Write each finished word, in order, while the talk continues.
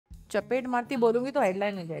चपेट मारती बोलूंगी तो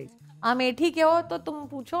हेडलाइन हो जाएगी. अमेठी के हो तो तुम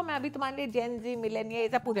पूछो, मैं अभी तुम्हारे लिए जेन जी मिलेनियल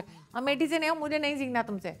ऐसा पूछे. अमेठी से नहीं हो, मुझे नहीं सीखना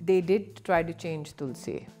तुमसे. They did try to change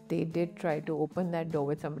Tulsi. They did try to open that door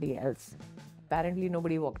with somebody else. Apparently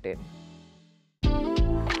nobody walked in.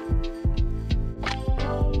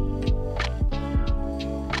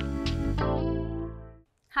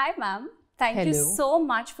 Hi ma'am. Thank Hello. you so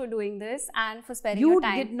much for doing this and for sparing your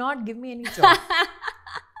time. You did not give me any choice.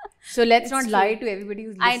 So let's not lie to everybody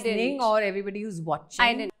who's I listening didn't. or everybody who's watching.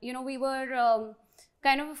 I didn't. You know, we were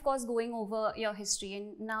kind of course, going over your history,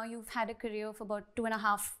 and now you've had a career of about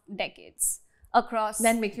 2.5 decades across.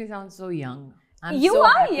 That makes me sound so young. You so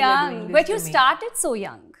are happy you're young, doing this but to you me. started so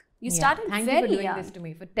young. You started Thank very you for doing young. this to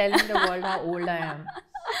me, for telling the world how old I am.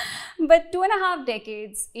 But 2.5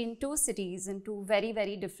 decades in 2 cities and 2 very,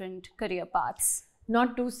 very different career paths.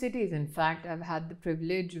 Not 2 cities, in fact. I've had the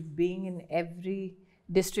privilege of being in every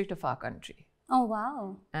district of our country. Oh,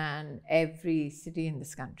 wow. And every city in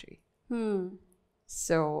this country.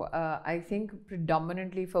 So I think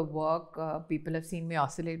predominantly for work, people have seen me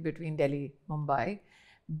oscillate between Delhi, Mumbai.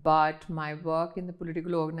 But my work in the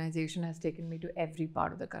political organization has taken me to every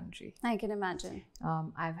part of the country. I can imagine.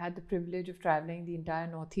 I've had the privilege of traveling the entire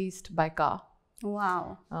Northeast by car.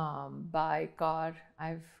 Wow. By car,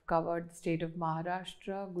 I've covered the state of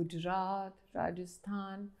Maharashtra, Gujarat,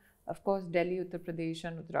 Rajasthan, of course Delhi, Uttar Pradesh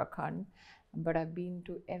and Uttarakhand. But I've been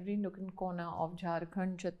to every nook and corner of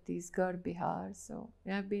Jharkhand, Chhattisgarh, Bihar. So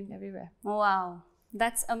yeah, I've been everywhere. Wow.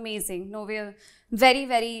 That's amazing. No, we're very,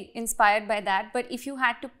 very inspired by that. But if you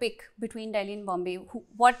had to pick between Delhi and Bombay,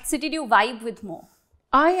 what city do you vibe with more?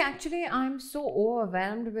 I'm so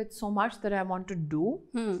overwhelmed with so much that I want to do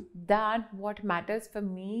that what matters for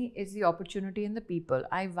me is the opportunity and the people.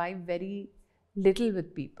 I vibe very little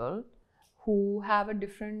with people who have a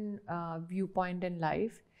different viewpoint in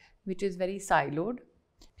life, which is very siloed.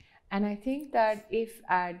 And I think that if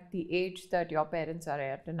at the age that your parents are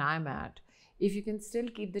at and I'm at, if you can still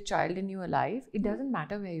keep the child in you alive, it doesn't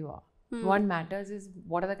matter where you are. What matters is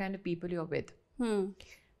what are the kind of people you're with.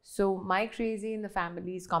 So my crazy in the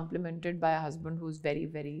family is complemented by a husband who's very,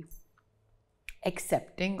 very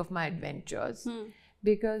accepting of my adventures.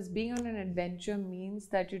 Because being on an adventure means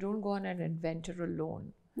that you don't go on an adventure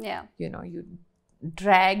alone. Yeah. You know, you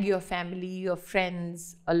drag your family, your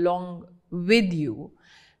friends along with you,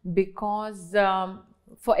 because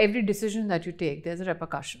for every decision that you take, there's a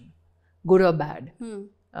repercussion, good or bad,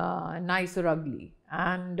 nice or ugly.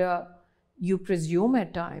 And you presume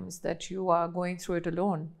at times that you are going through it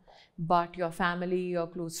alone, but your family, your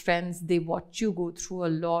close friends, they watch you go through a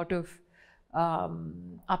lot of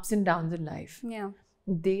ups and downs in life. Yeah.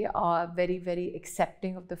 They are very, very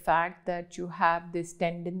accepting of the fact that you have this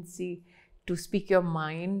tendency to speak your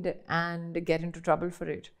mind and get into trouble for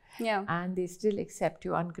it. Yeah. And they still accept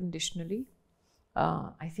you unconditionally.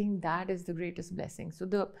 I think that is the greatest blessing.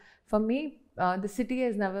 So for me, the city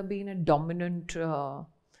has never been a dominant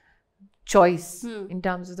choice in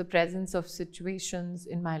terms of the presence of situations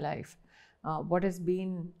in my life. What has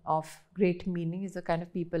been of great meaning is the kind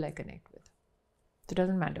of people I connect with. So it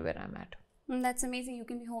doesn't matter where I'm at. That's amazing. You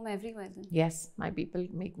can be home everywhere then. Yes, my people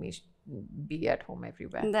make me be at home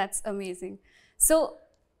everywhere. That's amazing. So,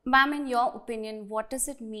 ma'am, in your opinion, what does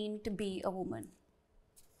it mean to be a woman?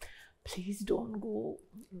 Please don't go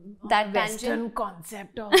that Western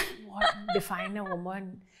concept of what define a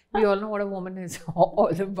woman. We all know what a woman is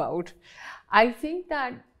all about. I think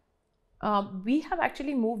that we have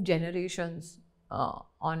actually moved generations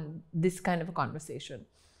on this kind of a conversation.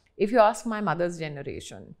 If you ask my mother's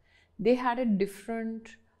generation, they had a different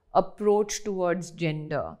approach towards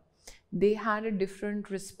gender. They had a different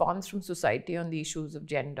response from society on the issues of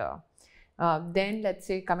gender. Then let's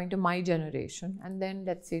say coming to my generation, and then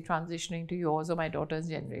let's say transitioning to yours or my daughter's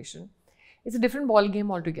generation, it's a different ball game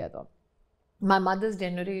altogether. My mother's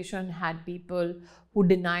generation had people who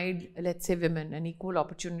denied, let's say, women an equal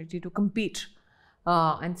opportunity to compete,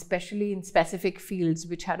 and especially in specific fields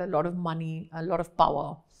which had a lot of money, a lot of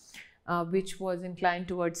power, which was inclined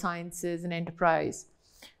towards sciences and enterprise.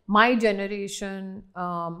 My generation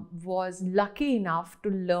was lucky enough to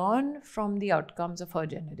learn from the outcomes of her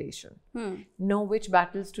generation. Know which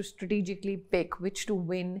battles to strategically pick, which to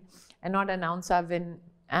win and not announce our win,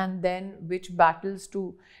 and then which battles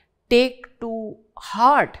to take to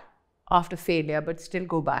heart after failure but still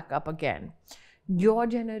go back up again. Your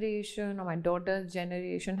generation or my daughter's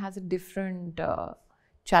generation has a different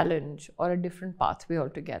challenge or a different pathway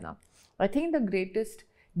altogether. I think the greatest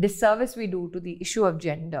disservice we do to the issue of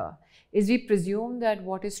gender is we presume that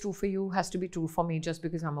what is true for you has to be true for me just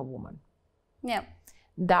because I'm a woman. Yeah.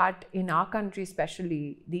 that in our country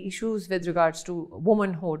especially, the issues with regards to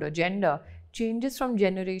womanhood or gender changes from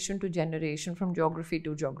generation to generation, from geography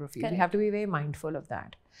to geography. Correct. We have to be very mindful of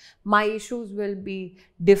that. My issues will be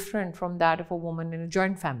different from that of a woman in a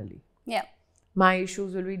joint family. Yeah. My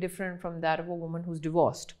issues will be different from that of a woman who's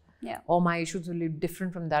divorced. Yeah. Or my issues will be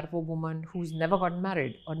different from that of a woman who's never gotten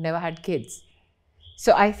married or never had kids.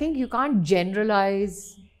 So I think you can't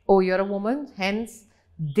generalize, oh, you're a woman, hence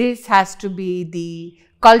this has to be the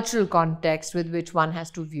cultural context with which one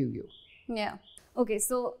has to view you. Yeah. Okay,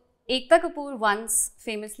 so Ekta Kapoor once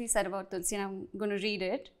famously said about Tulsi, and I'm going to read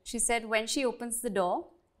it. She said, when she opens the door,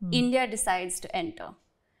 India decides to enter.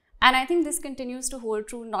 And I think this continues to hold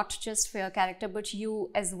true not just for your character, but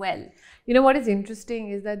you as well. You know what is interesting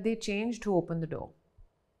is that they changed who opened the door.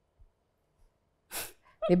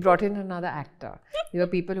 They brought in another actor. There were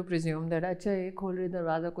people who presumed that, acha, ye khol rahi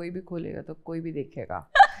darwaza, koi bhi kholega, to koi bhi dekhega.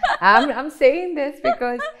 I'm saying this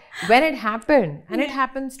because when it happened, and it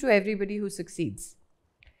happens to everybody who succeeds,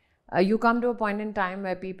 you come to a point in time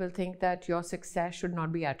where people think that your success should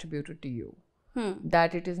not be attributed to you,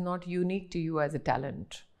 that it is not unique to you as a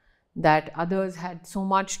talent, that others had so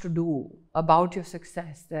much to do about your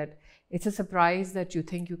success that it's a surprise that you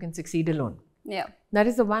think you can succeed alone. Yeah. That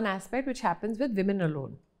is the one aspect which happens with women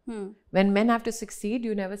alone. When men have to succeed,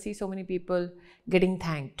 you never see so many people getting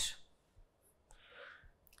thanked.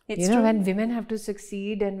 It's true. When women have to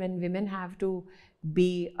succeed and when women have to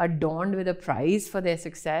be adorned with a prize for their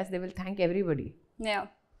success, they will thank everybody. Yeah.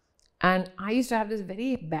 And I used to have this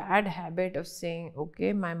very bad habit of saying,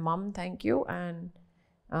 okay, my mom, thank you, and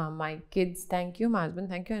my kids, thank you, my husband,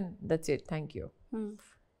 thank you, and that's it, thank you. And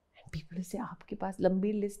people will say, aapke paas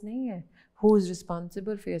lambi list nahi hai. Who is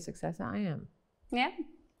responsible for your success? I am. Yeah,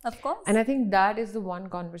 of course. And I think that is the one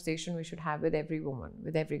conversation we should have with every woman,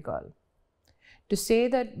 with every girl. To say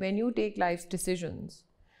that when you take life's decisions,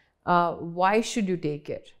 why should you take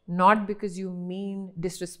it? Not because you mean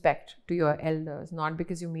disrespect to your elders, not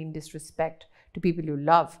because you mean disrespect to people you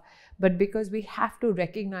love, but because we have to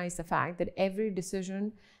recognize the fact that every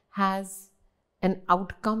decision has an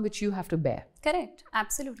outcome which you have to bear. Correct.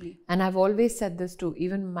 Absolutely. And I've always said this to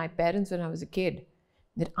even my parents when I was a kid,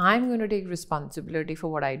 that I'm going to take responsibility for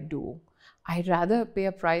what I do. I'd rather pay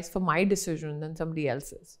a price for my decision than somebody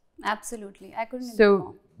else's. Absolutely. I couldn't agree more.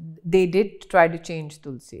 So they did try to change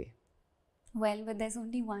Tulsi. Well, but there's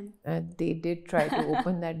only one. They did try to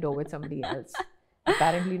open that door with somebody else.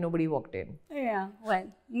 Apparently nobody walked in. Yeah, well,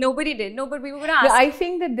 nobody did. Nobody, we were going to ask. I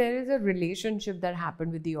think that there is a relationship that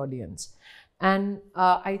happened with the audience. And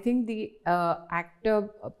I think the actor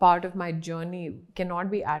part of my journey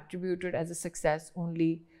cannot be attributed as a success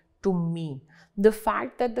only to me. The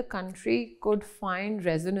fact that the country could find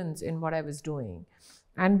resonance in what I was doing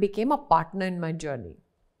and became a partner in my journey,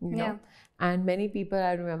 you know. And many people,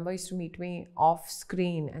 I remember, used to meet me off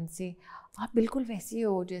screen and say, "Aap bilkul वैसी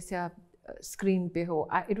हो जैसे आप screen पे हो."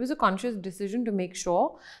 It was a conscious decision to make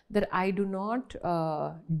sure that I do not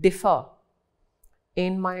differ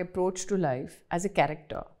in my approach to life as a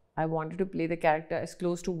character. I wanted to play the character as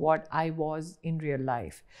close to what I was in real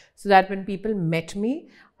life, so that when people met me,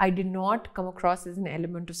 I did not come across as an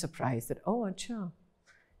element of surprise that, oh, acha,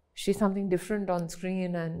 she's something different on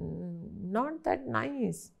screen and not that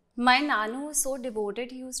nice. My Nanu was so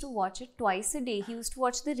devoted, he used to watch it twice a day. He used to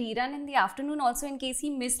watch the rerun in the afternoon also in case he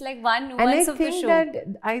missed like one nuance of the show.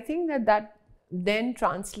 I think that then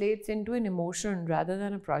translates into an emotion rather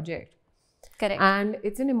than a project. Correct. And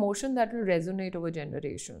it's an emotion that will resonate over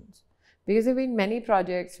generations. Because there have been many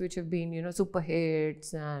projects which have been, you know, super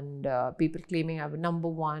hits and people claiming I was number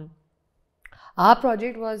one. Our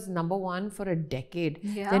project was number one for a decade.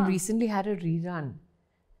 Yeah. Then recently had a rerun.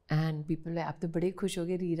 And people like, आप तो बड़े खुश हो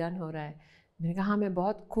गए rerun हो रहा है. मैंने कहा हाँ मैं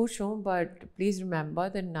बहुत खुश हूँ, but please remember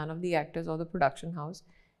that none of the actors or the production house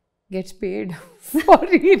gets paid for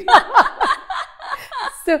rerun.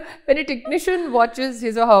 So when a technician watches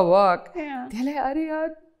his or her work, they're like, अरे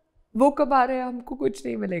यार वो कब आ रहे हैं हमको कुछ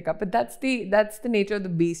नहीं मिलेगा. But that's the nature of the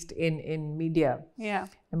beast in media. Yeah.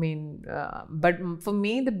 I mean, but for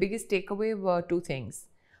me the biggest takeaway were two things.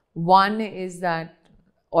 One is that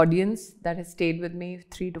audience that has stayed with me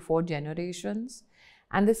 3 to 4 generations,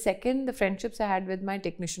 and the second, the friendships I had with my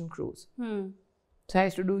technician crews. So I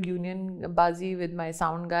used to do unionbaazi with my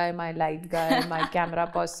sound guy, my light guy, my camera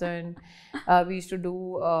person. We used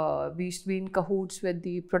to be in cahoots with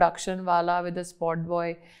the production wala, with the spot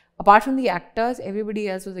boy. Apart from the actors, everybody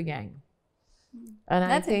else was a gang. And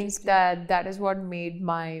I think that is what made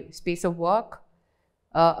my space of work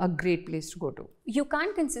a great place to go to. You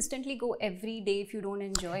can't consistently go every day if you don't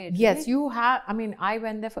enjoy it. Yes, you have. I mean, I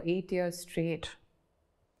went there for 8 years straight.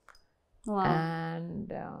 Wow.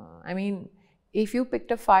 And I mean, if you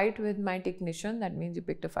picked a fight with my technician, that means you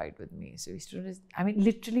picked a fight with me. So we used to just, I mean,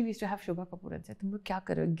 literally we used to have Shubha Kapoor and say, "Tum log kya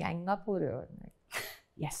kar rahe ho? Gang up ho rahe ho?" I'm like,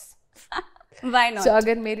 yes. Why not? So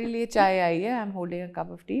agar mere liye chai aayi hai, I'm holding a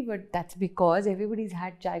cup of tea, but that's because everybody's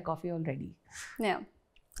had chai, coffee already. Yeah.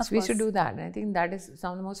 So we used to do that. And I think that is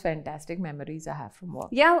some of the most fantastic memories I have from work.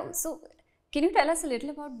 Yeah. So can you tell us a little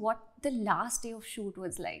about what the last day of shoot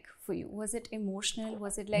was like for you? Was it emotional?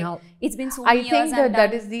 Was it like, No. it's been so many years? I think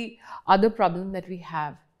that is the other problem that we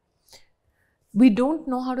have. We don't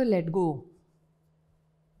know how to let go.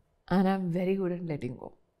 And I'm very good at letting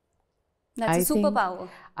go. That's a superpower.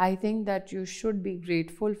 I think that you should be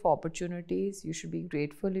grateful for opportunities. You should be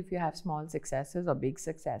grateful if you have small successes or big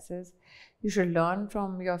successes. You should learn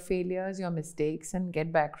from your failures, your mistakes, and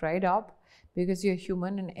get back right up, because you're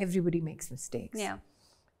human and everybody makes mistakes. Yeah.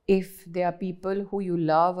 If there are people who you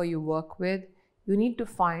love or you work with, you need to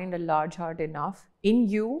find a large heart enough in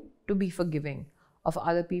you to be forgiving of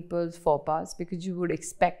other people's faux pas, because you would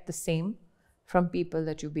expect the same from people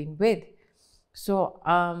that you've been with. So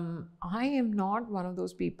I am not one of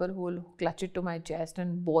those people who will clutch it to my chest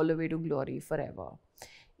and bawl away to glory forever.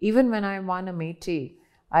 Even when I won Amethi,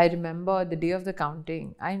 I remember the day of the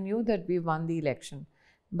counting, I knew that we won the election.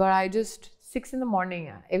 But I just, 6 in the morning,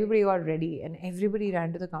 everybody got ready and everybody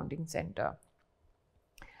ran to the counting center.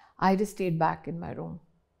 I just stayed back in my room.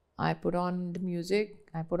 I put on the music,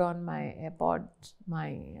 I put on my AirPods,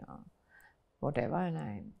 my whatever,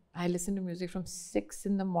 and I listened to music from 6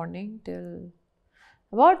 in the morning till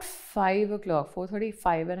about 5 o'clock,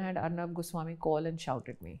 4:35, and I had Arnab Goswami call and shout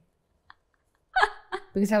at me.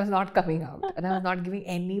 Because I was not coming out and I was not giving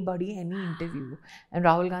anybody any interview. And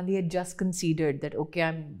Rahul Gandhi had just conceded that, okay,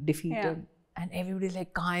 I'm defeated. Yeah. And everybody's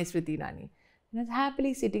like, "Kahan hai Smriti Irani?" And I was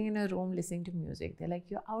happily sitting in a room listening to music. They're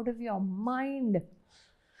like, "You're out of your mind."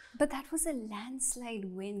 But that was a landslide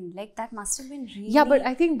win. Like, that must have been really... Yeah, but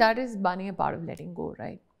I think that is, Bani, a part of letting go,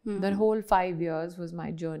 right? Mm-hmm. The whole 5 years was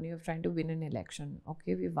my journey of trying to win an election.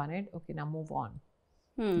 Okay, we won it. Okay, now move on.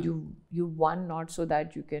 You won not so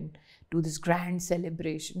that you can do this grand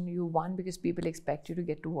celebration. You won because people expect you to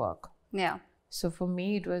get to work. Yeah. So for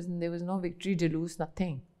me, there was no victory, deluxe,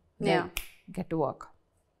 nothing. Yeah. Like, get to work.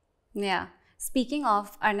 Yeah. Speaking of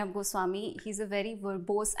Arnab Goswami, he's a very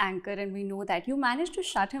verbose anchor, and we know that you managed to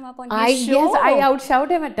shut him up on his show. Yes, I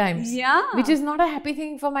outshout him at times. Yeah. Which is not a happy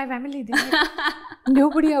thing for my family.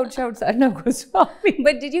 Nobody outshouts Arnab Goswami.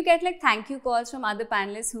 But did you get like thank you calls from other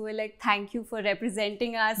panelists who were like, "Thank you for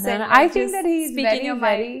representing us"? No, and I think that he's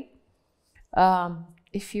very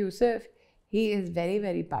effusive. He is very,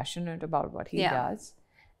 very passionate about what he does.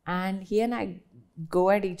 And he and I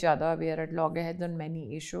go at each other. We are at loggerheads on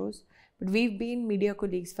many issues. But we've been media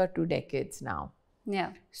colleagues for 2 decades now.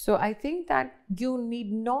 Yeah. So I think that you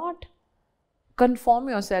need not conform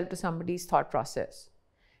yourself to somebody's thought process.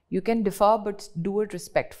 You can differ, but do it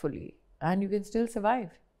respectfully. And you can still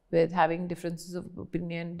survive with having differences of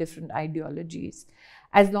opinion, different ideologies.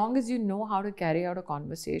 As long as you know how to carry out a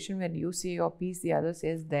conversation, when you say your piece, the other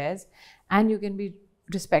says theirs, and you can be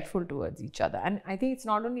respectful towards each other. And I think it's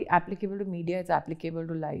not only applicable to media, it's applicable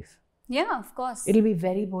to life. Yeah, of course. It'll be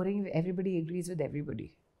very boring if everybody agrees with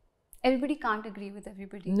everybody. Everybody can't agree with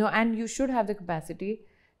everybody. No, and you should have the capacity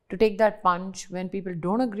to take that punch when people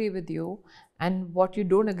don't agree with you, and what you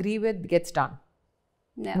don't agree with gets done.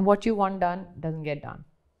 Yeah. And what you want done doesn't get done.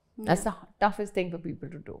 That's the toughest thing for people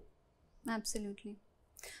to do. Absolutely.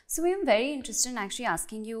 So I'm very interested in actually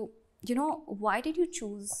asking you, why did you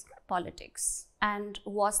choose politics? And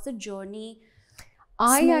was the journey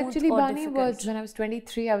I actually, Bani, difficult? when I was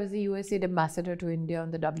 23, I was the USAID ambassador to India on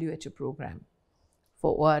the WHO program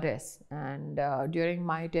for ORS. And during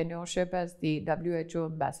my tenureship as the WHO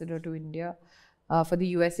ambassador to India for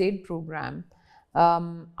the USAID program,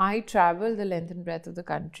 I traveled the length and breadth of the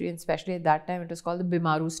country, and especially at that time, it was called the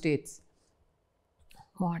Bimaru states,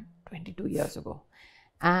 22 years ago.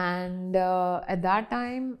 And at that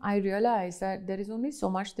time, I realized that there is only so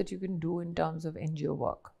much that you can do in terms of NGO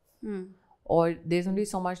work. Or there's only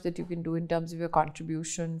so much that you can do in terms of your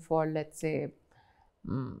contribution for, let's say,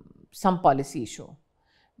 some policy issue.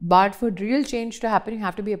 But for real change to happen, you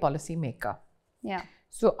have to be a policy maker. Yeah.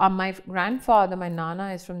 So my grandfather, my Nana,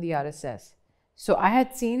 is from the RSS. So I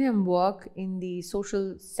had seen him work in the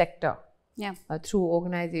social sector through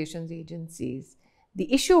organizations, agencies.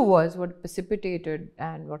 The issue was, what precipitated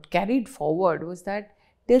and what carried forward was that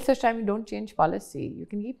till such time you don't change policy, you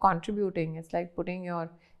can keep contributing. It's like putting your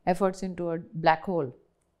efforts into a black hole.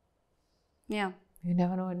 Yeah. You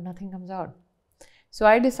never know when nothing comes out. So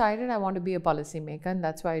I decided I want to be a policy maker, and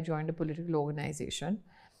that's why I joined a political organization.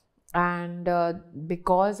 And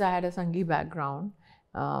because I had a Sangeet background,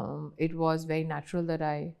 it was very natural that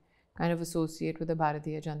I kind of associate with the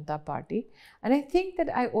Bharatiya Janata Party. And I think that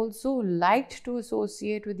I also liked to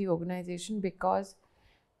associate with the organization because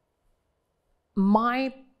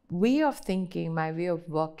my way of thinking, my way of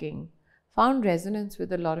working found resonance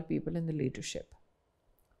with a lot of people in the leadership.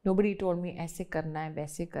 Nobody told me, aise karna hai,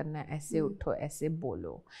 waise karna hai, aise utho, aise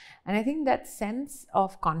bolo. And I think that sense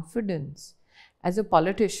of confidence as a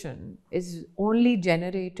politician is only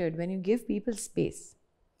generated when you give people space.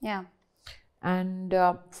 Yeah. And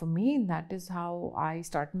for me, that is how I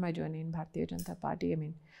started my journey in Bharatiya Janata Party. I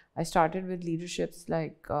mean, I started with leaderships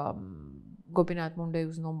like Gopinath Munde,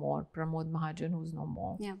 who's no more, Pramod Mahajan, who's no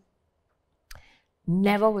more. Yeah.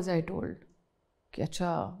 Never was I told, कि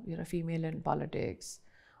अच्छा, you're a female in politics,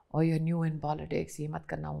 or you're new in politics, ye mat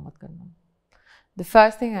karna, wo mat karna. The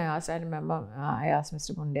first thing I asked, I remember, I asked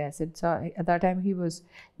Mr. Munde, I said, sir, at that time he was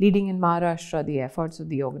leading in Maharashtra the efforts of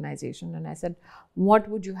the organization, and I said, what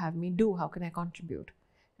would you have me do? How can I contribute?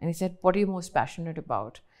 And he said, what are you most passionate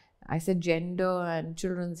about? I said, gender and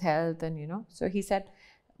children's health, and so he said,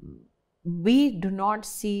 we do not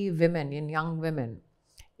see women, in young women,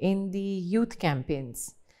 in the youth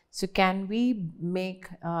campaigns. So can we make,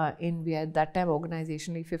 we at that time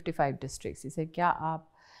organizationally 55 districts. He said, क्या आप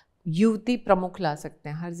युवती प्रमुख ला सकते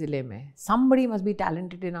हैं हर जिले में? Somebody must be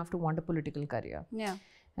talented enough to want a political career. Yeah.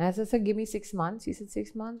 And I said, sir, give me 6 months. He said,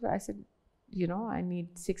 6 months? But I said, I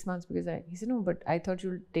need 6 months because he said, no, but I thought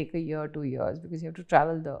you'll take a year, 2 years because you have to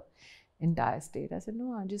travel the entire state. I said,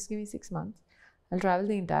 no, just give me 6 months. I'll travel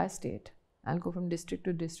the entire state. I'll go from district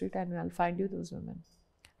to district and I'll find you those women.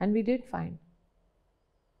 And we did find.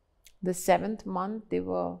 The 7th month, they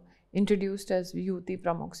were introduced as Yuti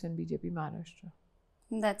Pramukhs in BJP Maharashtra.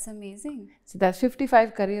 That's amazing. So that's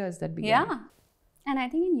 55 careers that began. Yeah. And I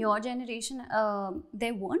think in your generation,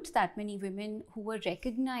 there weren't that many women who were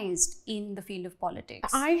recognized in the field of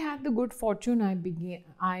politics. I had the good fortune. I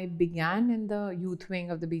began in the youth wing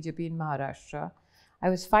of the BJP in Maharashtra. I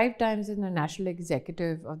was 5 times in the national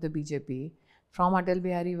executive of the BJP, from Atal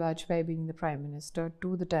Bihari Vajpayee being the Prime Minister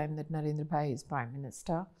to the time that Narendra Bhai is Prime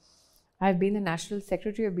Minister. I've been the National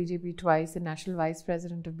Secretary of BJP twice, the National Vice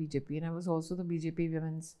President of BJP, and I was also the BJP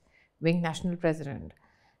Women's Wing National President.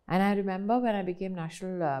 And I remember when I became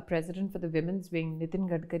National President for the Women's Wing, Nitin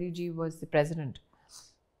Gadkari ji was the President.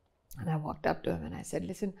 And I walked up to him and I said,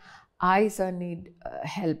 listen, I, sir, need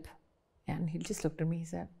help. And he just looked at me, he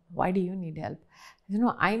said, why do you need help? I said,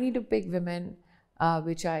 no, I need to pick women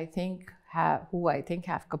who I think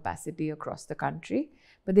have capacity across the country,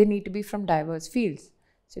 but they need to be from diverse fields.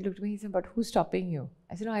 So he looked at me, he said, but who's stopping you?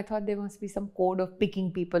 I said, no, I thought there must be some code of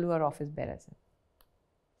picking people who are office bearers.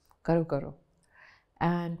 Karo.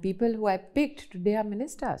 And people who I picked today are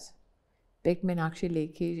ministers. Picked Meenakshi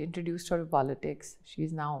Lekhi, introduced her to politics.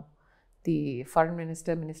 She's now the Foreign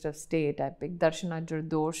Minister, Minister of State. I picked Darshana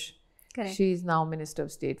Jardosh. Correct. She's now Minister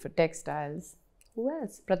of State for Textiles. Who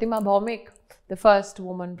else? Pratima Bhaumik, the first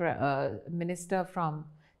woman minister from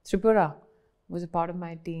Tripura, was a part of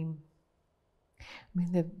my team. I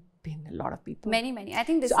mean, there have been a lot of people. Many. I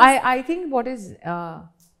think this I think what is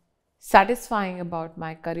satisfying about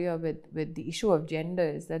my career with the issue of gender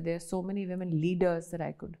is that there are so many women leaders that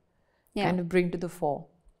I could kind of bring to the fore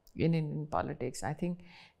in Indian politics. I think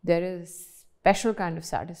there is special kind of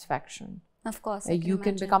satisfaction. Of course. You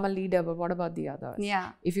can become a leader, but what about the others?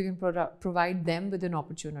 Yeah. If you can provide them with an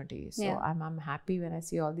opportunity. So yeah. I'm happy when I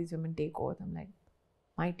see all these women take over. I'm like,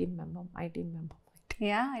 my team member.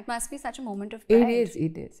 Yeah, it must be such a moment of pride.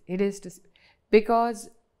 It is. Because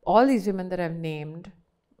all these women that I've named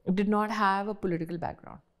did not have a political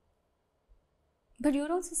background. But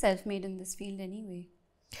you're also self-made in this field anyway.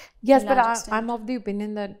 Yes, but I'm of the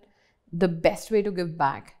opinion that the best way to give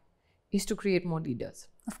back is to create more leaders.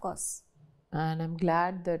 Of course. And I'm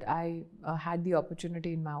glad that I had the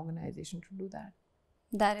opportunity in my organization to do that.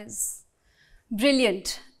 That is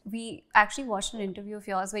brilliant. We actually watched an interview of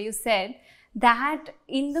yours where you said that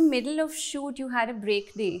in the middle of shoot you had a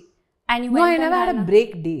break day. And you I never had a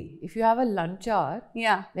break day. If you have a lunch hour,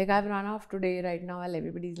 yeah, like I've run off today right now while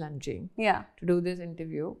everybody's lunching, yeah, to do this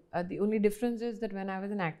interview. The only difference is that when I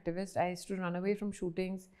was an activist, I used to run away from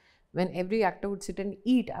shootings. When every actor would sit and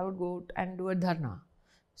eat, I would go and do a dharna.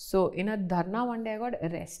 So in a dharna, one day I got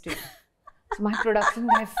arrested. So my production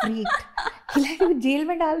guy freaked. He like, jail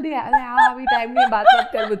mein dal diya. I was like, time nahi, baat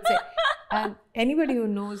mat kar mujhse. And anybody who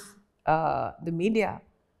knows the media,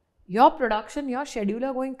 your production, your schedule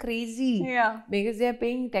are going crazy. Yeah. Because they are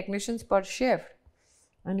paying technicians per shift.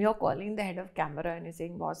 and you're calling the head of camera and you're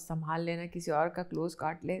saying boss संभाल लेना, किसी और का close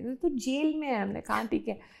काट ले, तो jail में है. हमने कहा ठीक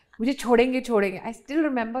है, मुझे छोड़ेंगे. I still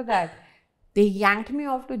remember that. They yanked me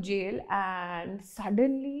off to jail, and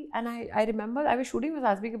suddenly, and I remember I was shooting with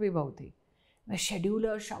Asbi Kabhi Bahu Thi. My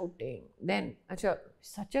scheduler shouting. Then,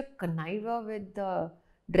 such a conniver with the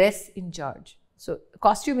dress in charge. So,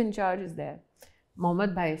 costume in charge is there.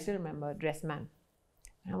 Mohammad Bhai, I still remember, dress man.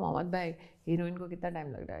 Mohammad भाई heroine को कितना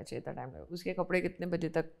time लग रहा है, इतना time लग रहा है, उसके कपड़े कितने बजे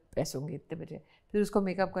तक प्रेस होंगे, इतने बजे, फिर उसको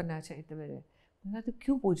मेकअप करना है इतने बजे. मैंने कहा तो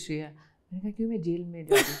क्यों पूछ रही है? मैंने कहा क्यों मैं जेल में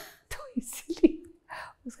जा रही. तो इसीलिए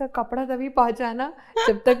उसका कपड़ा तभी पहुँचा ना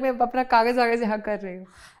जब तक मैं अपना कागज़ वागज़ यहाँ कर रही हूँ.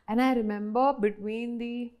 And I remember between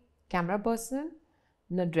the camera person,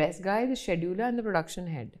 the dress guy, the scheduler and the production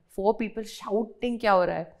head, 4 people shouting क्या हो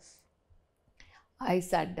रहा है. I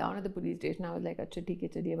sat down at the police station. I was like, अच्छा ठीक है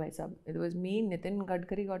चलिए भाई साहब. It was me, Nitin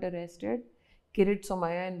Gadkari got arrested, Kirit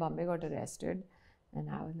Somaya in Bombay got arrested,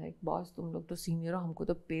 and I was like, boss तुम लोग तो senior हो, हमको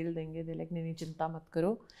तो पेल देंगे. They're like, नहीं चिंता मत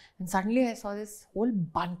करो. And suddenly I saw this whole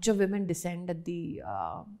bunch of women descend at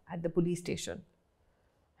the police station.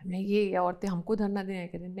 हमने ये औरतें हमको धरना देने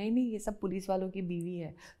कहते हैं, नहीं ये सब पुलिस वालों की बीवी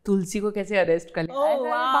है, तुलसी को कैसे अरेस्ट कर लिया.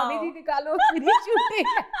 भाभी जी निकालो, मेरी शूटिंग.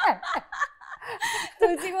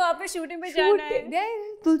 तुलसी को वहाँ पे शूटिंग पे जाना है.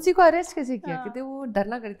 तुलसी को अरेस्ट कैसे किया? कहते वो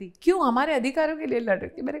धरना करती, क्यों? हमारे अधिकारों के लिए लड़ रही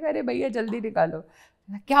थी. मैंने कहा अरे भैया जल्दी निकालो.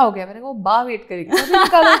 क्या हो गया? मैंने कहा वो बा वेट करेगी,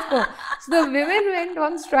 निकालो उसको. So the women went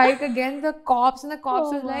on strike against the cops, and the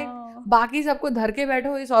cops was like, बाकी सबको धर के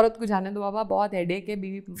बैठो, इस औरत को जाने दो बाबा, बहुत हेडेक है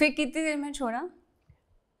बीवी. फिर कितनी देर में छोड़ा?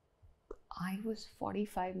 I was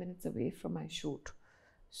 45 minutes away from my shoot.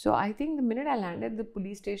 So I think the minute I landed the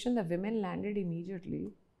police station, the women landed immediately.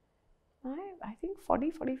 I think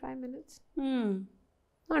 40-45 minutes.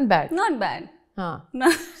 Not bad. Not bad. हाँ.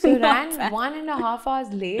 So ran 1.5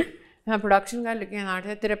 hours late. मैं production का लेके आना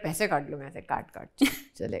था, तेरे पैसे काट लो, मैं ऐसे काट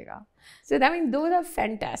चलेगा. So I mean those are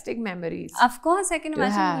fantastic memories. Of course, I can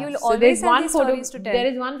imagine you'll always have these stories to tell.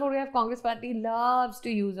 There is one photograph Congress Party loves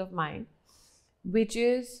to use of mine, which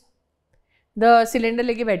is the cylinder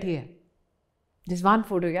लेके बैठी है. This one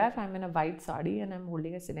photograph, I'm in a white sari and I'm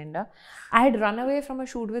holding a cylinder. I had run away from a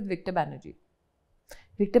shoot with Victor Banerjee.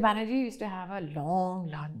 Victor Banerjee used to have a long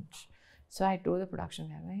lunch. So I told the production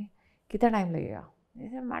guy, कितना time लगेगा? They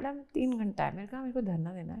said, madam 3 घंटा है. मैंने कहा मेरे को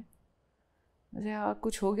धरना देना है. मुझे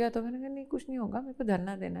कुछ हो गया तो मैंने कहा नहीं कुछ नहीं होगा, मेरे को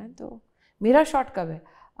धरना देना है. तो मेरा शॉट कब है?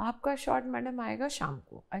 आपका शॉट मैडम आएगा शाम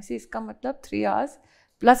को. ऐसे इसका मतलब 3 hours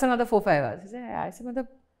plus another 4-5 hours. ऐसे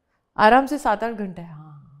मतलब आराम से 7-8 घंटे. हाँ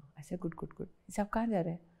ऐसे गुड. इसे आप कहाँ जा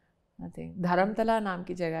रहे हैं? नथिंग. धर्मतला नाम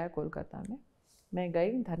की जगह है कोलकाता में. मैं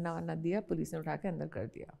गई, धरना वरना दिया, पुलिस ने उठा के अंदर कर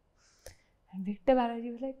दिया. And Victor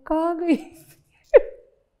Banerjee was like कहाँ गई?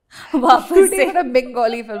 वापस से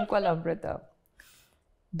बंगाली फिल्म कॉल्ड अमृता.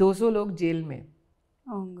 200 लोग जेल में.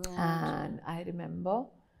 एंड आई रिमेंबर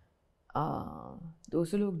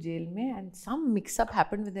 200 लोग जेल में, and some mix up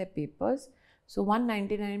happened with their papers. So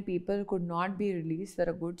 199 people could not be released for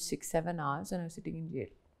a good 6-7 hours, and I was sitting in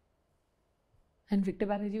jail. And Victor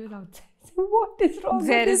Banerjee was outside. So what is wrong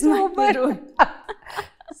with this woman?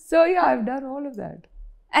 So yeah, I've done all of that.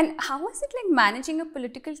 And how was it like managing a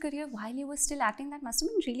political career while you were still acting? That must have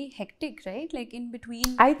been really hectic, right? Like in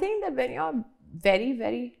between. I think that when you're very,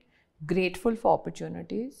 very grateful for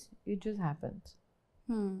opportunities, it just happens.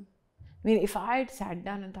 I mean, if I had sat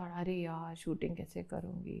down and thought, अरे यार shooting कैसे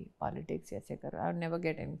करूँगी, politics कैसे करूँ, I would never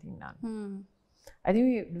get anything done. I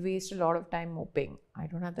think we waste a lot of time moping. I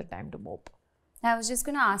don't have the time to mope. I was just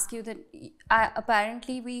going to ask you that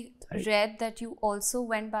apparently we read that you also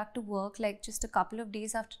went back to work like just a couple of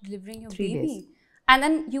days after delivering your 3 baby. days. And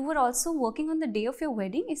then you were also working on the day of your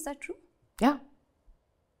wedding. Is that true? Yeah.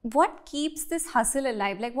 What keeps this hustle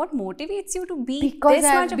alive? Like what motivates you to be because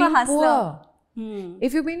this much of a hustler?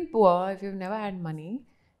 If you've been poor, if you've never had money,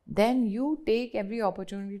 then you take every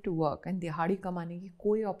opportunity to work. And दिहाड़ी कमाने की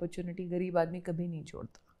कोई opportunity गरीब आदमी कभी नहीं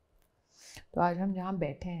छोड़ता. तो आज हम जहाँ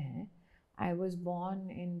बैठे हैं, I was born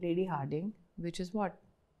in Lady Harding, which is what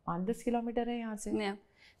 5-10 kilometre है यहाँ से.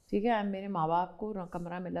 ठीक है. मेरे माँ बाप को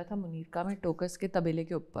कमरा मिला था मुनीरका में टोकस के तबेले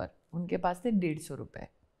के ऊपर. उनके पास थे 150 रुपये.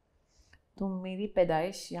 तो मेरी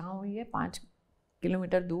पैदाइश यहाँ हुई है 5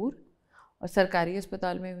 किलोमीटर दूर, और सरकारी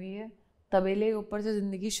अस्पताल में हुई है. तबेले के ऊपर से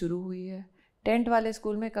ज़िंदगी शुरू हुई है. टेंट वाले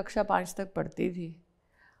स्कूल में कक्षा 5 तक पढ़ती थी.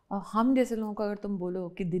 और हम जैसे लोगों को अगर तुम बोलो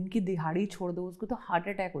कि दिन की दिहाड़ी छोड़ दो, उसको तो हार्ट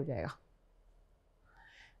अटैक हो जाएगा.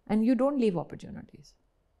 And you don't leave opportunities.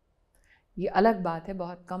 ये अलग बात है,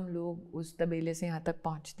 बहुत कम लोग उस तबेले से यहाँ तक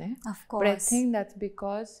पहुँचते हैं. But I think that's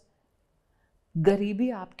because गरीबी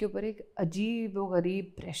आपके ऊपर एक अजीब व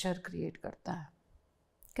गरीब प्रेशर क्रिएट करता है.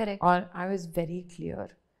 करेक्ट. और आई वॉज वेरी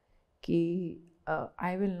क्लियर कि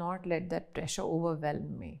I will not let that pressure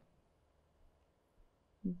overwhelm me.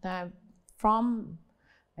 I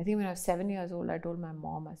think when I was 7 years old, I told my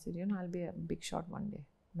mom, I said, I'll be a big shot one day.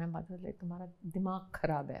 My mother was like, तुम्हारा दिमाग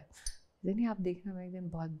खराब है. नहीं आप देखना मैं एक दिन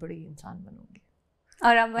बहुत बड़ी इंसान बनूंगी.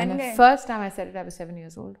 और आप बन गए? And the first time I said it, I was 7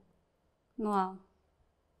 years old. Wow.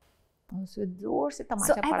 So जोर से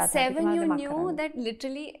तमाचा So पड़ा at था. 7 you knew that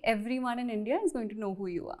literally everyone in India is going to know who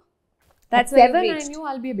you are. That's at where 7 you I reached. knew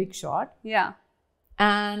I'll be a big shot. Yeah.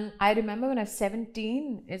 And I remember when I was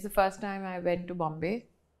 17, is the first time I went to Bombay.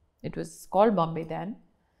 It was called Bombay then.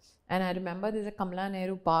 And I remember there's a Kamala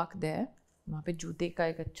Nehru Park there. वहाँ पे जूते का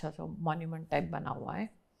एक अच्छा सा monument type बना हुआ है.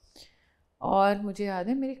 और मुझे याद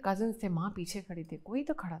है मेरे कज़न्स थे, माँ पीछे खड़ी थी, कोई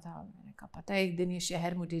तो खड़ा था. मैंने कहा पता है एक दिन ये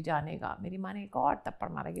शहर मुझे जानेगा. मेरी माँ ने एक और थप्पड़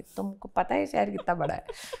मारा कि तुमको पता है शहर कितना बड़ा है.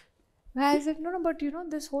 I said no, but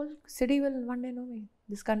this whole city will one day know me.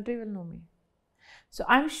 This country will know me. So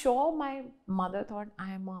I'm sure my mother thought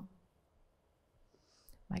I am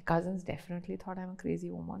my cousins definitely thought I'm a crazy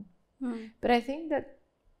woman. But I think that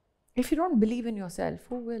if you don't believe in yourself,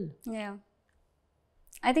 who will? Yeah.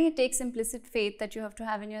 I think it takes implicit faith that you have to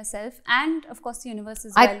have in yourself, and of course the universe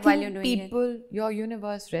as well while you're doing it. Your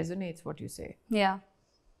universe resonates what you say. Yeah.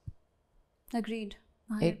 Agreed.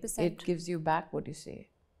 100%. It gives you back what you say.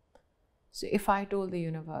 So if I told the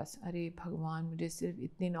universe, अरे भगवान मुझे सिर्फ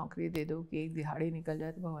इतनी नौकरी दे दो कि एक दिहाड़ी निकल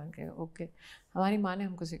जाए, तो भगवान कहेगा ओके. हमारी माँ ने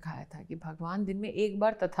हमको सिखाया था कि भगवान दिन में एक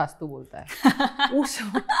बार तथास्तु बोलता है. उस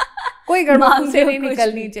कोई गड़बड़ से नहीं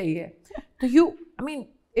निकलनी चाहिए. तो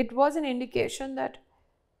it was an indication that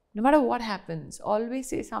no matter what happens, always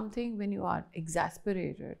say something when you are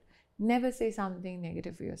exasperated. Never say something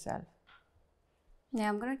negative for yourself. Yeah,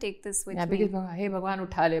 I'm going to take this with me. Because hey भगवान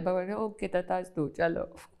उठा ले, भगवान okay तथास्तु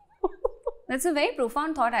चलो. That's a very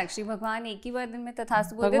profound thought actually. भगवान एक ही बार दिन में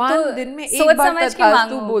तथास्तु बोलते, भगवान दिन में एक बार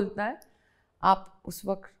तथास्तु बोलता है. आप उस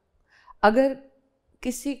वक्त अगर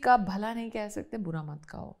किसी का भला नहीं कह सकते, बुरा मत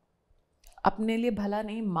कहो. अपने लिए भला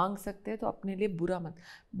नहीं मांग सकते तो अपने लिए बुरा मत.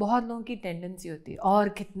 बहुत लोगों की टेंडेंसी होती है और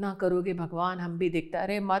कितना करोगे भगवान, हम भी देखते हैं.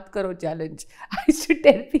 अरे मत करो challenge. I should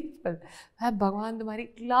tell people भगवान तुम्हारी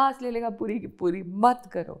क्लास ले लेगा पूरी की पूरी, मत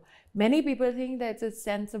करो. Many people think that it's a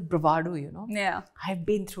sense of bravado, Yeah. I've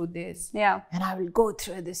been through this. Yeah. And I will go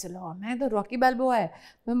through this alone. मैं तो रॉकी बैल्बोआ है.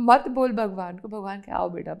 मैं मत बोल भगवान को. भगवान के आओ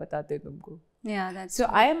बेटा बताते तुमको. Yeah, that's so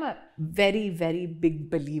true. I am a very, very big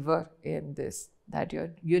believer in this, that your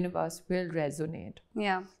universe will resonate.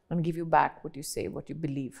 Yeah. And give you back what you say, what you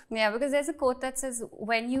believe. Yeah, because there's a quote that says,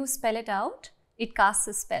 when you spell it out, it casts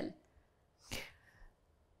a spell.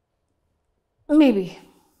 Maybe.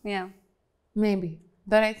 Yeah. Maybe.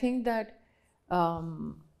 But I think that I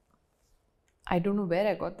don't know where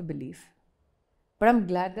I got the belief. But I'm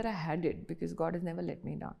glad that I had it, because God has never let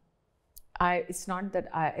me down. It's not that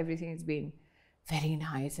everything has been very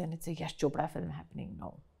nice and it's a Yash Chopra film happening.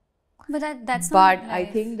 No. But that's not life. I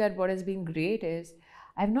think that what has been great is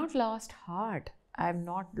I've not lost heart. I've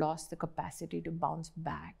not lost the capacity to bounce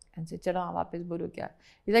back and say, चलो हाँ वापस बोलो क्या.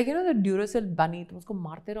 It's like, the Duracell bunny, तुम उसको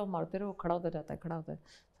मारते रहो, खड़ा होता जाता है. So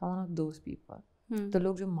I'm one of those people. तो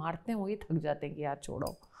लोग जो मारते हैं वही थक जाते हैं कि यार छोड़ो.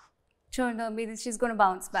 Sure, no, she's going to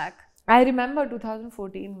bounce back. I remember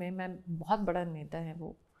 2014 में, मैं बहुत बड़ा नेता है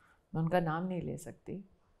वो, मैं उनका नाम नहीं ले सकती,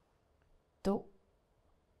 तो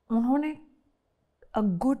उन्होंने a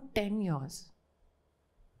good 10 years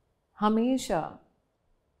हमेशा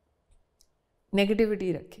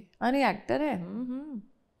नेगेटिविटी रखी. अरे एक्टर है,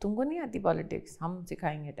 तुमको नहीं आती पॉलिटिक्स, हम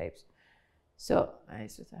सिखाएंगे types. So I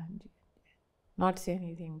said, not say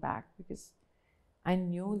anything back, because I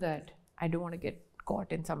knew that I don't want to get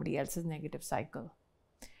caught in somebody else's negative cycle.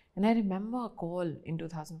 And I remember a call in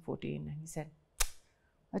 2014 and he said,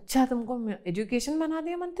 अच्छा तुमको education बना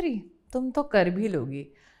दिया मंत्री, तुम तो कर भी लोगी.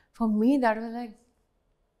 For me that was like,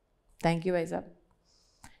 thank you भाई साहब.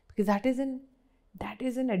 Because that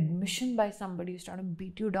is an admission by somebody who's trying to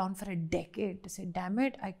beat you down for a decade, to say, damn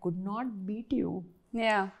it, I could not beat you.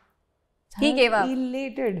 Yeah. He gave up.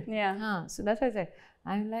 Elated. Yeah. So that's why I said,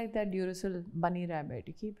 I'm like that Duracell bunny rabbit.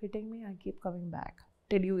 You keep hitting me, I keep coming back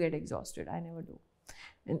till you get exhausted. I never do.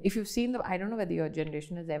 And if you've seen I don't know whether your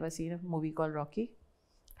generation has ever seen a movie called Rocky.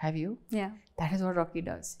 Have you? Yeah. That is what Rocky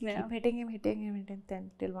does. Yeah. Keep hitting him,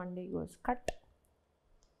 till one day he goes, cut.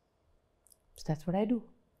 So that's what I do.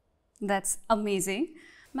 That's amazing.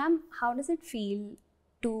 Ma'am, how does it feel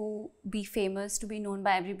to be famous, to be known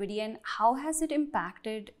by everybody, and how has it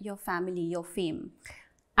impacted your family, your fame?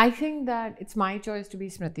 I think that it's my choice to be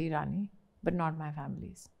Smriti Irani, but not my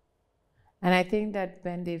family's. And I think that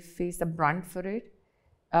when they face the brunt for it,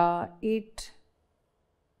 it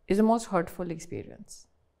is the most hurtful experience.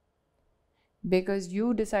 because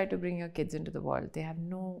you decide to bring your kids into the world. They have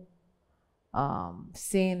no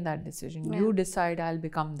say in that decision. Yeah. You decide, I'll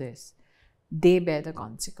become this. They bear the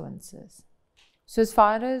consequences. So as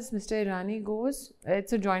far as Mr. Irani goes,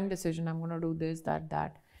 it's a joint decision. I'm going to do this,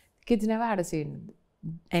 that. Kids never had a say in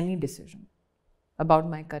any decision about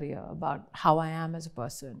my career, about how I am as a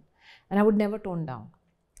person. And I would never tone down.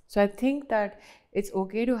 So I think that it's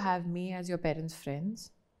okay to have me as your parents'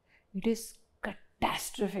 friends. It is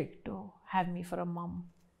catastrophic to have me for a mom.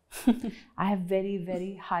 I have very,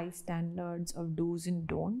 very high standards of do's and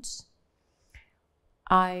don'ts.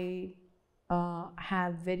 I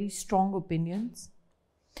have very strong opinions.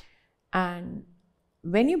 And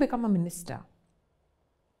when you become a minister,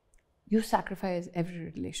 you sacrifice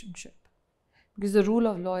every relationship. Because the rule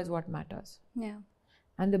of law is what matters. Yeah.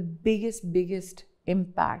 And the biggest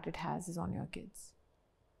impact it has is on your kids.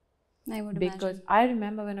 I would Because imagine. I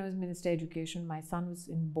remember when I was Minister of Education, my son was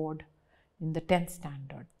in board in the 10th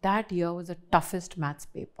standard. That year was the toughest maths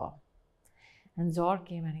paper. And Zor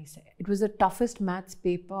came and he said, it was the toughest maths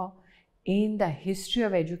paper in the history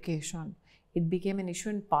of education. It became an issue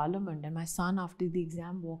in parliament. And my son, after the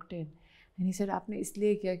exam, walked in. And he said, आपने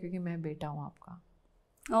इसलिए किया क्योंकि मैं बेटा हूँ आपका.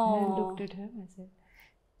 And I looked at him and I said,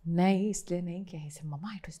 नहीं इसलिए नहीं किया. He said,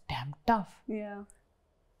 Mama, it was damn tough. Yeah.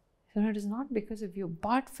 So it is not because of you,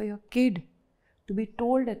 but for your kid to be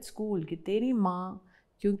told at school कि तेरी माँ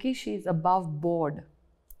क्योंकि she is above board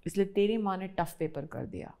इसलिए तेरी माँ ने tough paper कर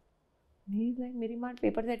दिया. He's like, मेरी माँ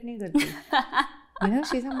paper set नहीं करती. You know,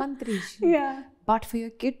 she's a mantri. Yeah. But for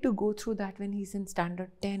your kid to go through that when he's in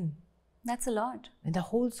standard 10, That's a lot. when the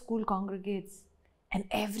whole school congregates and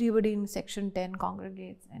everybody in section 10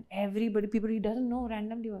 congregates and everybody, people he doesn't know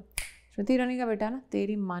randomly, Smriti Irani का बेटा ना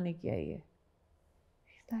तेरी माँ ने किया ये.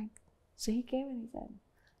 He's like, so he came and he said,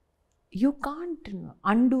 you can't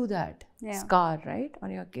undo that scar, right,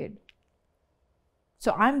 on your kid.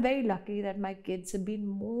 So I'm very lucky that my kids have been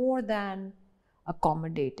more than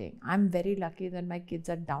accommodating. I'm very lucky that my kids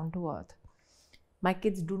are down to earth. My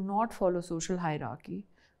kids do not follow social hierarchy,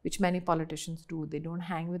 which many politicians do. They don't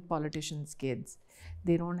hang with politicians' kids.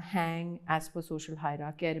 They don't hang as per social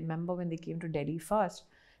hierarchy. I remember when they came to Delhi first,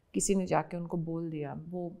 किसी ने जाके उनको बोल दिया,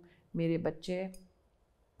 वो मेरे बच्चे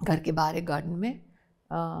घर के बाहर एक गार्डन में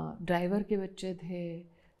ड्राइवर के बच्चे थे,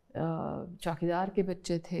 चौकीदार के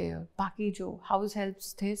बच्चे थे, और बाकी जो हाउस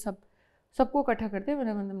हेल्प्स थे सबको इकट्ठा करते,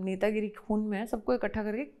 मतलब नेतागिरी खून में है, सबको इकट्ठा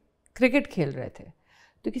करके क्रिकेट खेल रहे थे.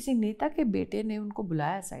 तो किसी नेता के बेटे ने उनको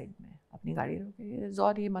बुलाया साइड में, अपनी गाड़ी रोके,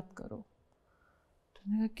 ज़ोर ये मत करो. तो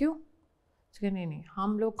मैंने कहा क्यों? तो कहा नहीं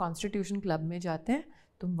हम लोग कॉन्स्टिट्यूशन क्लब में जाते हैं,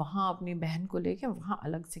 तुम वहाँ अपनी बहन को लेके वहाँ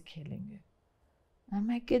अलग से खेलेंगे. And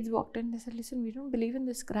my kids walked in and they said, listen, we don't believe in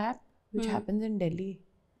this crap which happens in Delhi.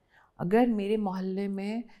 अगर मेरे मोहल्ले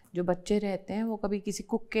में जो बच्चे रहते हैं वो कभी किसी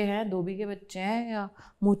कुक के हैं, धोबी के बच्चे हैं या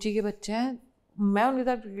मूची के बच्चे हैं, मैं उनके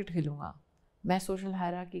साथ क्रिकेट खेलूँगा. मैं सोशल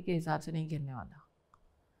हायरार्की के हिसाब से नहीं खेलने वाला.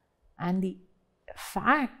 And the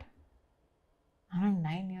fact, I'm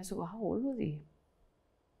 9 years ago, how old was he?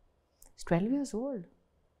 He's 12 years old.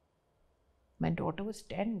 My daughter was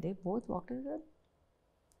 10. They both walked in and said,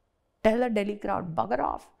 tell the Delhi crowd, bugger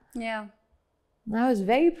off. Yeah. And I was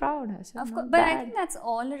very proud. I said, Of not course, but bad. I think that's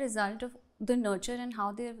all a result of the nurture and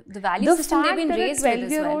how the value system they've been raised The fact with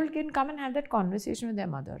that a as well. 12-year-old can come and have that conversation with their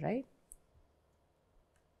mother, right?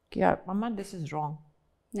 Yeah, Mama, this is wrong.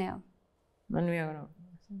 Yeah. And we are gonna.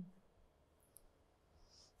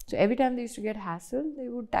 So every time they used to get hassled, they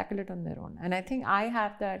would tackle it on their own. And I think I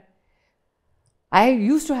have that. I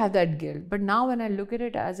used to have that guilt, but now when I look at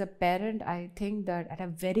it as a parent, I think that at a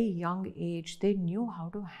very young age, they knew how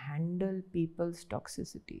to handle people's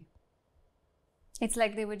toxicity. It's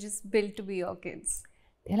like they were just built to be your kids.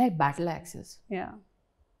 They're like battle axes. Yeah.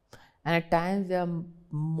 And at times, they're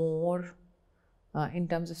more, in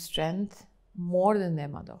terms of strength, more than their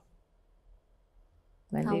mother.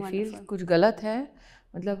 When How they wonderful. feel कुछ गलत है,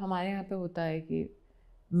 मतलब हमारे यहाँ पे होता है कि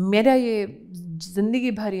मेरा ये ज़िंदगी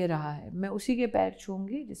भर ये रहा है, मैं उसी के पैर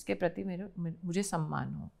छूँगी जिसके प्रति मुझे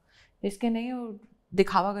सम्मान हो. जिसके नहीं हो,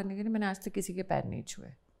 दिखावा करने के लिए मैंने आज तक किसी के पैर नहीं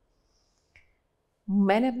छुए.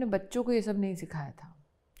 मैंने अपने बच्चों को ये सब नहीं सिखाया था,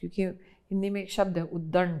 क्योंकि हिंदी में एक शब्द है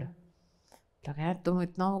उद्दंड. लगा यार तुम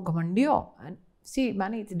इतना वो घमंडी हो. एंड सी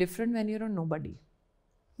मानी it's different when you are nobody.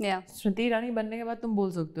 Smriti Irani बनने के बाद तुम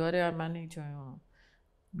बोल सकते हो अरे यार मैं नहीं चाहूँ.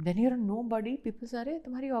 Then you're a nobody. People say, अरे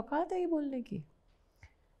तुम्हारी औकात है ये बोलने की.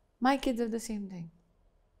 My kids are the same thing.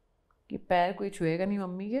 कि पैर कोई छुएगा नहीं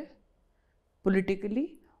मम्मी के politically,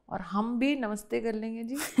 और हम भी नमस्ते कर लेंगे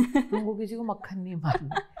जी. हमको किसी को मक्खन नहीं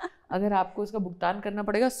मारना. अगर आपको उसका भुगतान करना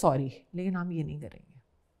पड़ेगा सॉरी, लेकिन हम ये नहीं करेंगे.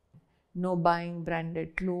 no buying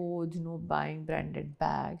branded clothes, no buying branded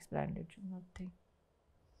bags, branded nothing.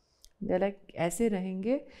 They're like, ऐसे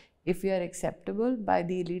रहेंगे. If you are acceptable by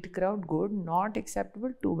the elite crowd, good. Not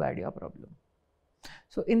acceptable, too bad, your problem.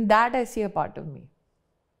 So in that, I see a part of me.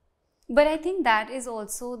 But I think that is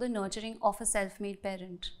also the nurturing of a self-made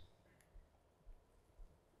parent.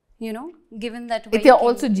 You know, given that It's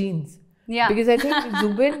also genes. Yeah. Because I think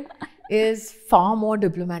Zubin is far more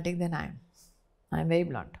diplomatic than I am. I'm very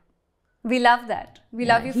blunt. We love that. We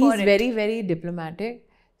love you for it. He's very, very diplomatic.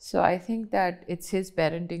 So I think that it's his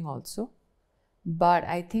parenting also. But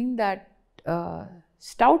I think that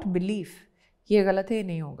stout belief, ये गलत है,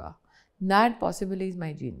 नहीं होगा. That possibly is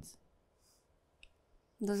my genes.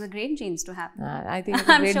 Those are great genes to have. I think it's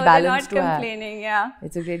a great balance to have. I'm sure they're not complaining, yeah.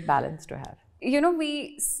 It's a great balance to have. You know,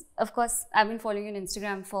 of course, I've been following you on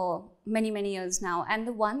Instagram for many, many years now. And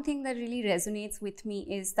the one thing that really resonates with me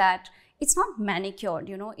is that it's not manicured,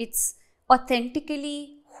 you know, it's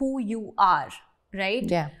authentically who you are, right?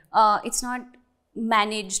 Yeah. It's not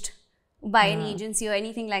managed by an agency or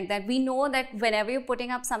anything like that. We know that whenever you're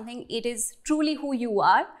putting up something, it is truly who you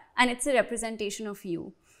are and it's a representation of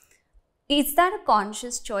you. Is that a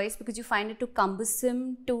conscious choice because you find it too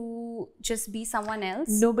cumbersome to just be someone else?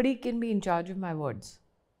 Nobody can be in charge of my words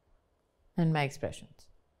and my expressions.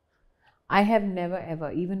 I have never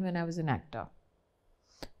ever, even when I was an actor,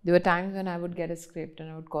 there were times when I would get a script and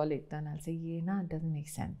I would call Ekta and I'll say, it doesn't make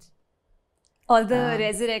sense. All the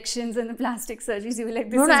resurrections and the plastic surgeries, you were like,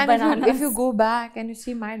 this is bananas. If you go back and you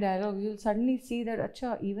see my dialogue, you'll suddenly see that,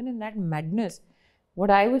 even in that madness, what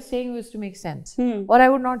I was saying was to make sense. Or I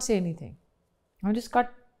would not say anything. I would just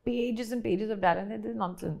cut pages and pages of dialogue and say, this is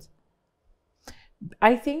nonsense.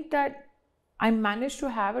 I think that I managed to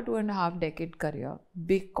have a 2.5 decade career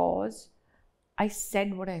because I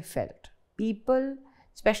said what I felt. People,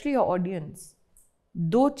 especially your audience,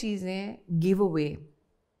 दो चीजें give away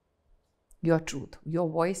your truth, your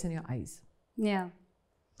voice and your eyes. Yeah.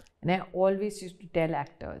 And I always used to tell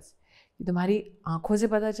actors, कि तुम्हारी आंखों से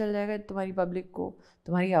पता चल जाएगा तुम्हारी पब्लिक को,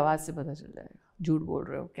 तुम्हारी आवाज से पता चल जाएगा, झूठ बोल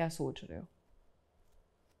रहे हो, क्या सोच रहे हो.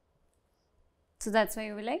 So that's why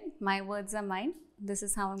you were like, my words are mine. This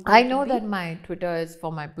is how I'm going I to know be. that my Twitter is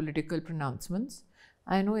for my political pronouncements.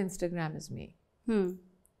 I know Instagram is me.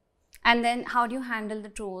 And then how do you handle the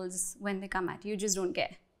trolls when they come at you? You just don't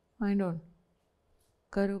care. I don't.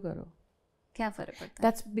 Karo. क्या फर्क पड़ता है?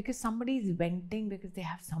 That's because somebody is venting because they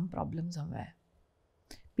have some problem somewhere.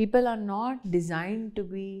 People are not designed to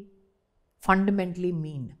be fundamentally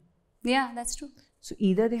mean. Yeah, that's true. So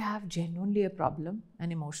either they have genuinely a problem,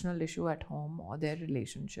 an emotional issue at home or their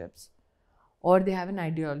relationships, or they have an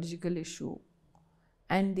ideological issue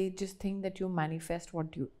and they just think that you manifest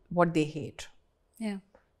what they hate. Yeah.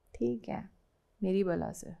 ठीक है, मेरी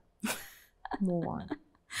बला से. Move on.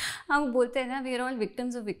 हम बोलते हैं ना, we are all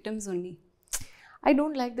victims of victims only. I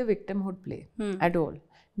don't like the victimhood play at all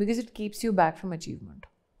because it keeps you back from achievement.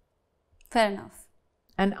 Fair enough.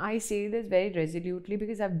 And I say this very resolutely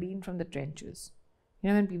because I've been from the trenches. You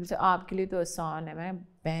know, when people say, आपके लिए तो आसान है, मैं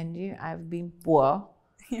बहन जी, I've been poor.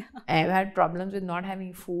 Yeah. I've had problems with not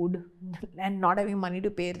having food and not having money to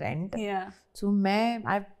pay rent. Yeah. So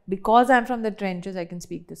because I'm from the trenches, I can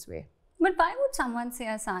speak this way. But why would someone say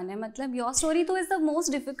आसान है? मतलब your story तो is the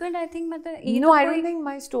most difficult, I think. No, I don't think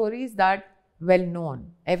my story is that well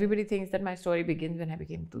known. Everybody thinks that my story begins when I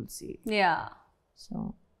became Tulsi. Yeah.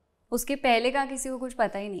 So. उसके पहले का किसी को कुछ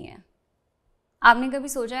पता ही नहीं है. आपने कभी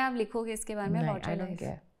सोचा है आप लिखोगे इसके बारे में? I don't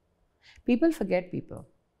care. People forget people.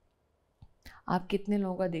 आप कितने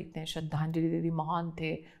लोगों का देखते हैं, श्रद्धांजलि दीदी महान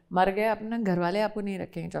थे, मर गए, अपना घर वाले आपको नहीं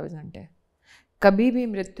रखेंगे 24 घंटे. कभी भी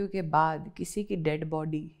मृत्यु के बाद किसी की डेड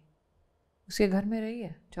बॉडी उसके घर में रही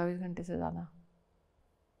है 24 घंटे से ज़्यादा?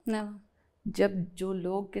 Never. जब जो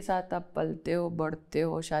लोग के साथ आप पलते हो, बढ़ते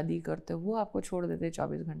हो, शादी करते हो, वो आपको छोड़ देते हैं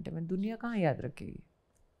 24 घंटे में, दुनिया कहाँ याद रखेगी?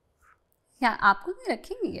 या आपको नहीं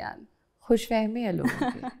रखेंगे याद. खुशफहमी है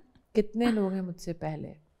लोगों की. कितने लोग हैं मुझसे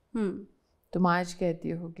पहले. तुम आज कहती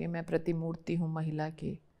हो कि मैं प्रतिमूर्ति हूँ महिला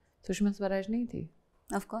की. सुषमा स्वराज नहीं थी?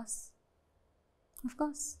 Of course.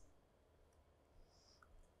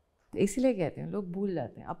 इसीलिए कहते हैं लोग भूल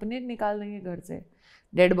जाते हैं. अपने निकाल देंगे घर से,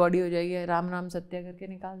 डेड बॉडी हो जाएगी, राम नाम सत्य करके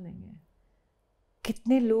निकाल देंगे.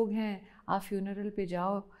 कितने लोग हैं, आप फ्यूनरल पे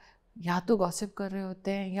जाओ, या तो गॉसिप कर रहे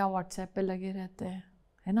होते हैं या व्हाट्सएप पे लगे रहते हैं,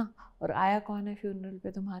 है ना? और आया कौन है फ्यूनरल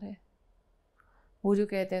पे तुम्हारे? वो जो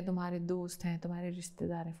कहते हैं तुम्हारे दोस्त हैं, तुम्हारे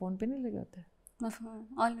रिश्तेदार हैं, फ़ोन पे नहीं लगे होते?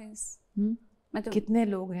 ऑलवेज. कितने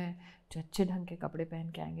लोग हैं जो अच्छे ढंग के कपड़े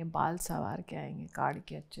पहन के आएंगे, बाल संवार के आएंगे, काट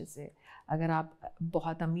के अच्छे से. अगर आप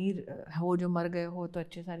बहुत अमीर हो जो मर गए हो तो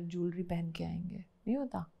अच्छे सारी ज्वेलरी पहन के आएंगे. नहीं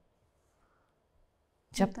होता?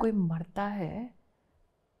 जब कोई मरता है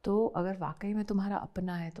तो अगर वाकई में तुम्हारा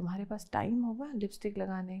अपना है, तुम्हारे पास टाइम होगा लिपस्टिक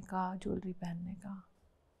लगाने का, ज्वेलरी पहनने का?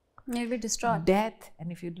 You'll be distraught. Death,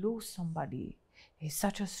 and if you lose somebody, is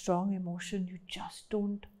such a strong emotion, you just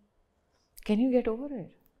don't. Can you get over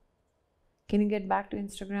it? Can you get back to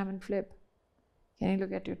Instagram and flip? Can you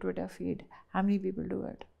look at your Twitter feed? How many people do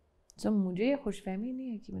it? So मुझे ये खुशफहमी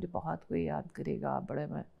नहीं है कि मुझे बहुत कोई याद करेगा, बड़े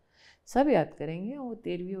में सब याद करेंगे, वो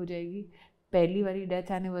 13वीं हो जाएगी, पहली वाली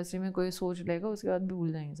डेथ एनिवर्सरी में कोई सोच लेगा, उसके बाद भी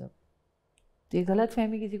भूल जाएंगे सब. तो ये गलत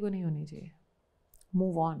फहमी किसी को नहीं होनी चाहिए.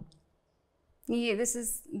 Move on. Yeah, this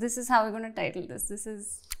is how we're going to title this. This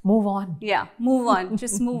is move on. Yeah, move on.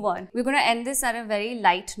 Just move on. We're going to end this at a very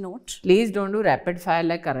light note. Please don't do rapid fire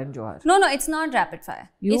like Karan Johar. No, it's not rapid fire.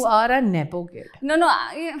 You are a nepo kid. No,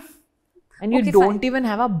 yeah. And you don't even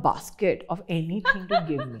have a basket of anything to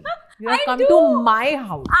give me. You have come to my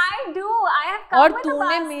house. I do. I have come और with a basket.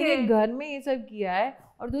 तूने मेरे घर में ये सब किया है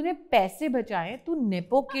और तूने पैसे बचाए. तू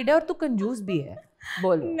नेपो किड है और तू कंजूस भी है.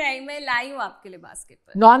 बोलो. नहीं, मैं लाई हूँ आपके लिए बास्केट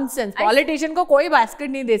पर. नॉनसेंस. पॉलिटिशियन को कोई बास्केट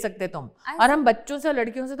नहीं दे सकते तुम. और हम बच्चों से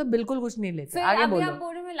लड़कियों से तो बिल्कुल कुछ नहीं लेते. आगे बोलो. आप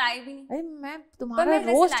बोल रहे मैं लाई भी नहीं. अरे मैं तुम्हारा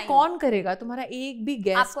रोस्ट कौन करेगा? तुम्हारा एक भी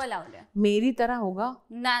गेस्ट आपको अलाउड है मेरी तरह होगा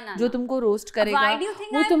ना जो तुमको रोस्ट करेगा.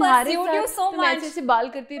 वो तुम्हारे साथ तुम ऐसे बाल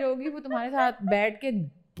करती रहोगी, वो तुम्हारे साथ बैठ के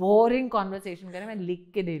बोरिंग कॉन्वर्सेशन करे. मैं लिख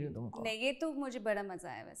के दे रही हूँ तुमको. नहीं, ये तो मुझे बड़ा मजा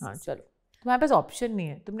आया वैसे. हाँ चलो, तुम्हारे पास ऑप्शन नहीं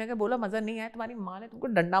है. तुमने क्या बोला मजा नहीं आया, तुम्हारी माँ ने तुमको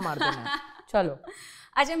डंडा मार देना है. चलो.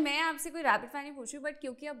 अच्छा, मैं आपसे कोई रैपिड फायर नहीं पूछ रही, बट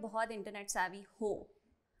क्योंकि आप बहुत इंटरनेट savvy हो,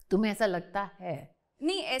 तुम्हें ऐसा लगता है?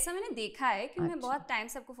 नहीं, ऐसा मैंने देखा है कि मैं बहुत टाइम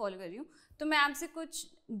से आपको फॉलो कर रही हूँ, तो मैं आपसे कुछ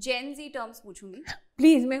जेन जी टर्म्स पूछूंगी.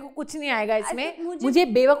 प्लीज, मेरे को कुछ नहीं आएगा इसमें. मुझे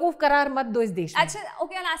बेवकूफ करार मत दो इस देश में. अच्छा,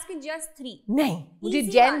 okay, I will ask you just 3. नहीं, मुझे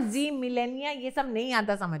जेन जी, मिलेनिया ये सब नहीं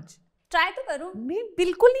आता समझ. ट्राई तो करो. नहीं,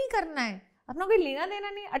 बिल्कुल नहीं करना है. अपना कोई लेना देना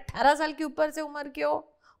नहीं. 18 साल के ऊपर से उम्र के हो,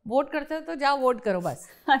 वोट करते हो तो जाओ वोट करो बस.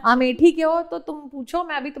 अमेठी के हो तो तुम पूछो,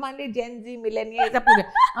 मैं अभी तुम्हारे लिए जेन जी, मिलेनिया ये सब पूछे.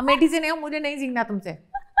 अमेठी से नहीं हो, मुझे नहीं सीखना तुमसे.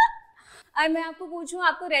 अरे मैं आपको पूछूं,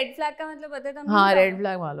 आपको रेड फ्लैग का मतलब पता है? हाँ, रेड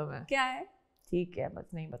फ्लैग मालूम है. क्या है? ठीक है, बस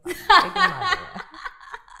नहीं बता.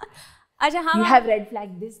 अच्छा, हाँ. You have red flag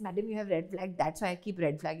this, madam. You have red flag. That's why I keep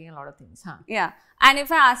red flagging a lot of things. हाँ. Yeah. And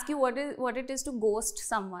if I ask you what it is to ghost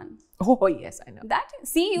someone? Oh yes, I know. That,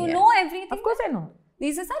 see, you know everything. Of course I know.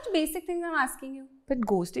 These are such basic things I'm asking you. But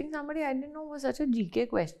ghosting somebody I didn't know was such a GK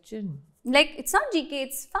question. Like, it's not GK,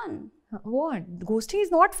 it's fun. What? Ghosting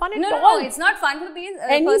is not fun at all. No, it's not fun for the person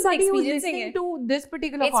Anybody who's experiencing listening it. to this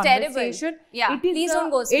particular It's conversation, terrible. Yeah, please don't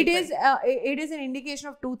ghost people. It is an indication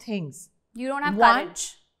of two things. You don't have courage.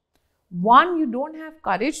 One, you don't have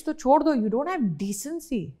courage, तो छोड़ दो. You don't have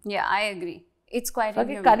decency. Yeah, I agree. It's quite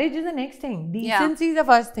okay, courage is the next thing. Decency is the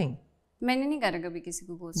first thing. मैंने नहीं करा कभी किसी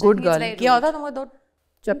को ghost. Good girl. क्या होता तुमको तो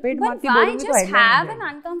चपेट मारती बोलूँगी तो just have an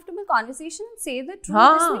uncomfortable conversation and say the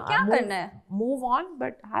truth. इसमें क्या करना है? Move on,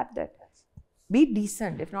 but have that. Be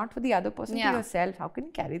decent. If not for the other person, to yourself. How can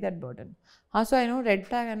you carry that burden? So I know red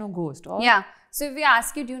flag, I know ghost. Yeah. So if we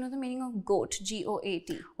ask you, do you know the meaning of GOAT?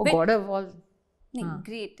 GOAT. Oh, God of all.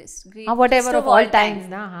 Greatest. Whatever of all times.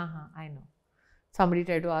 I know. Somebody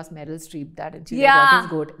tried to ask Meryl Streep that and she like, what is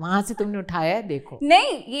GOAT? वहाँ से तुमने उठाया है, देखो.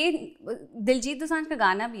 नहीं, ये दिलजीत दोसांझ का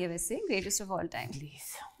गाना भी है वैसे, greatest of all time. Please.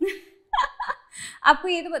 आपको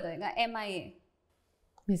ये तो बताएगा MIA.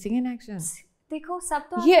 Missing in action. देखो सब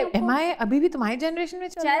तो ये MIA अभी भी तुम्हारी जनरेशन में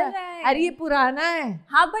चल रहा है. अरे ये पुराना है.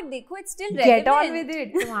 हाँ, बट देखो it's still relevant. Get on with it.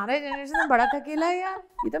 तुम्हारा जनरेशन में बड़ा थकेला है यार.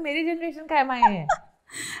 ये तो मेरी जनरेशन का MIA है.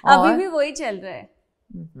 अभी भी वही चल रहा है.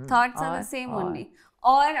 Thoughts are the same only.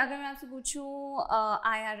 और अगर मैं आपसे पूछूं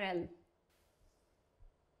IRL,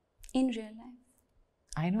 in real life.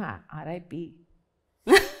 I know, RIP.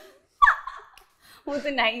 वो तो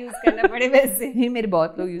नहीं यूज करना पड़े वैसे. नहीं, मेरे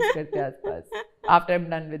बहुत लोग यूज करते हैं आसपास. After I'm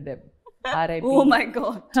done with them. RIP. Oh my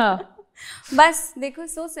God. हाँ. बस देखो,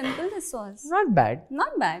 so simple this was. Not bad.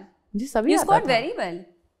 Not bad. मुझे सभी आता था. You scored very well.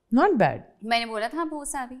 Not bad. मैंने बोला था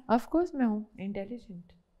बहुत savvy. Of course मैं हूँ intelligent.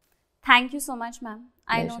 Thank you so much, ma'am.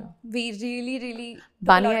 I know we really.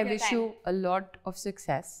 Bani, I wish you a lot of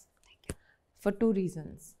success. Thank you. For two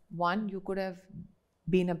reasons. One, you could have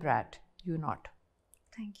been a brat. You're not.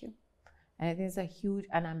 Thank you. And I think it's a huge,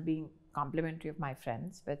 and I'm being complimentary of my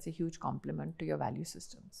friends, but it's a huge compliment to your value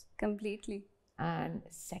systems. Completely. And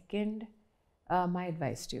second, my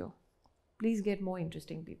advice to you, please get more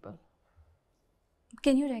interesting people.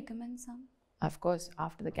 Can you recommend some? Of course,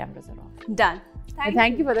 after the cameras are off. Done.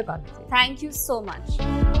 Thank you for the conversation. Thank you so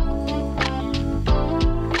much.